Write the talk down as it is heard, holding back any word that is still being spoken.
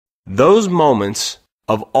those moments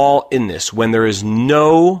of all-inness, when there is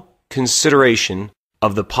no consideration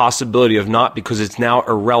of the possibility of not, because it's now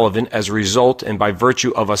irrelevant as a result and by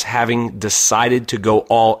virtue of us having decided to go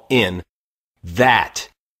all in, that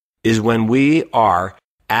is when we are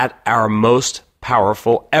at our most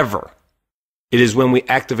powerful ever. It is when we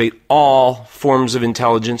activate all forms of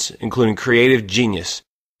intelligence, including creative genius.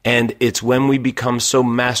 And it's when we become so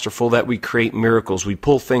masterful that we create miracles. We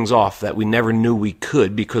pull things off that we never knew we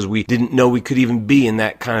could because we didn't know we could even be in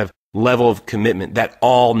that kind of level of commitment, that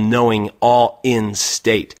all-knowing, all-in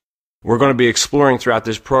state. We're going to be exploring throughout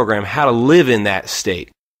this program how to live in that state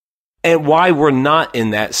and why we're not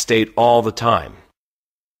in that state all the time.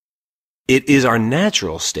 It is our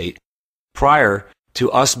natural state prior to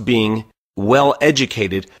us being well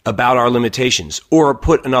educated about our limitations. Or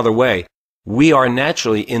put another way, we are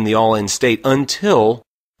naturally in the all-in state until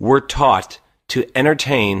we're taught to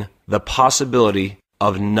entertain the possibility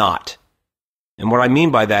of not. And what I mean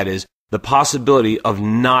by that is the possibility of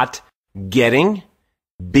not getting,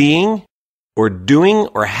 being, or doing,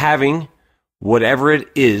 or having whatever it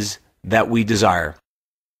is that we desire.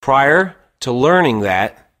 Prior to learning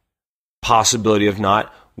that possibility of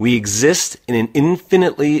not, we exist in an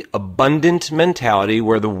infinitely abundant mentality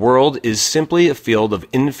where the world is simply a field of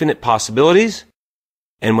infinite possibilities,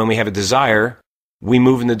 and when we have a desire, we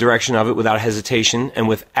move in the direction of it without hesitation and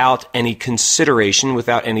without any consideration,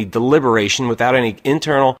 without any deliberation, without any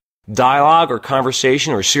internal dialogue or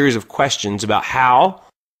conversation or series of questions about how,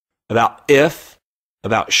 about if,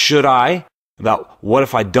 about should I, about what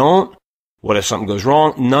if I don't, what if something goes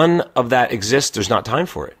wrong. None of that exists. There's not time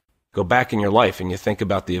for it. Go back in your life and you think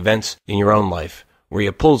about the events in your own life where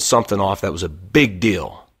you pulled something off that was a big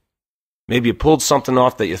deal. Maybe you pulled something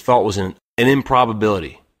off that you thought was an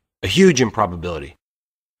improbability, a huge improbability.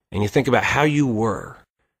 And you think about how you were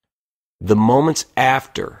the moments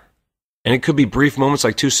after. And it could be brief moments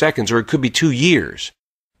like 2 seconds, or it could be 2 years.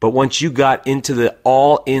 But once you got into the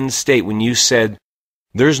all-in state, when you said,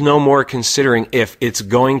 there's no more considering if, it's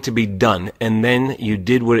going to be done, and then you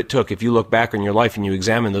did what it took. If you look back on your life and you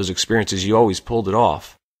examine those experiences, you always pulled it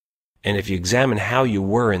off. And if you examine how you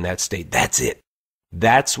were in that state, that's it.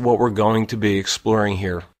 That's what we're going to be exploring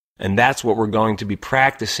here. And that's what we're going to be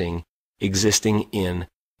practicing existing in,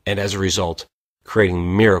 and as a result,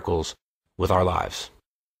 creating miracles with our lives.